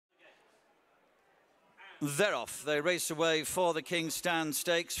They're off. They race away for the King's Stand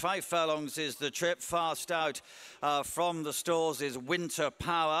Stakes. 5 furlongs is the trip. Fast out from the stalls is Winter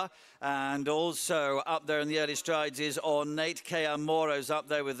Power. And also up there in the early strides is Ornate. Kea Moro's up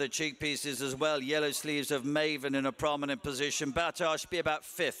there with the cheek pieces as well. Yellow Sleeves of Maven in a prominent position. Batage be about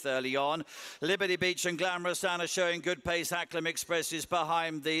 5th early on. Liberty Beach and Glamorous Anna showing good pace. Hacklam Express is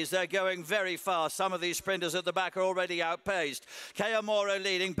behind these. They're going very fast. Some of these sprinters at the back are already outpaced. Kea Moro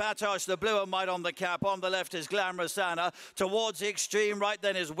leading. Batage the blue and white on the cap. On the left is Glamorous Anna. Towards the extreme right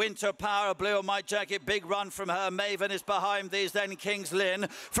then is Winter Power. Blue and white jacket. Big run from her. Maven is behind these. Then King's Lynn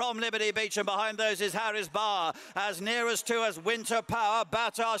from Liberty Beach, and behind those is Harris Bar. As near as to as Winter Power.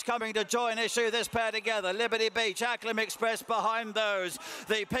 Batage coming to join issue this pair together. Liberty Beach, Hacklam Express behind those.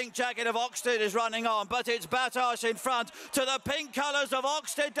 The pink jacket of Oxted is running on, but it's Batage in front to the pink colours of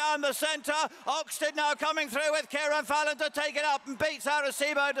Oxted down the centre. Oxted now coming through with Kieran Fallon to take it up and beats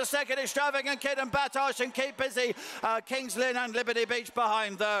Arecibo to second. Extravagant Kid and Batage and Keep Busy. King's Lynn and Liberty Beach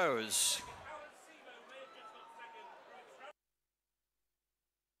behind those.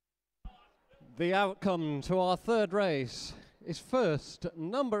 The outcome to our third race is first,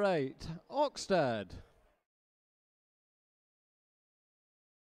 number 8, Oxted.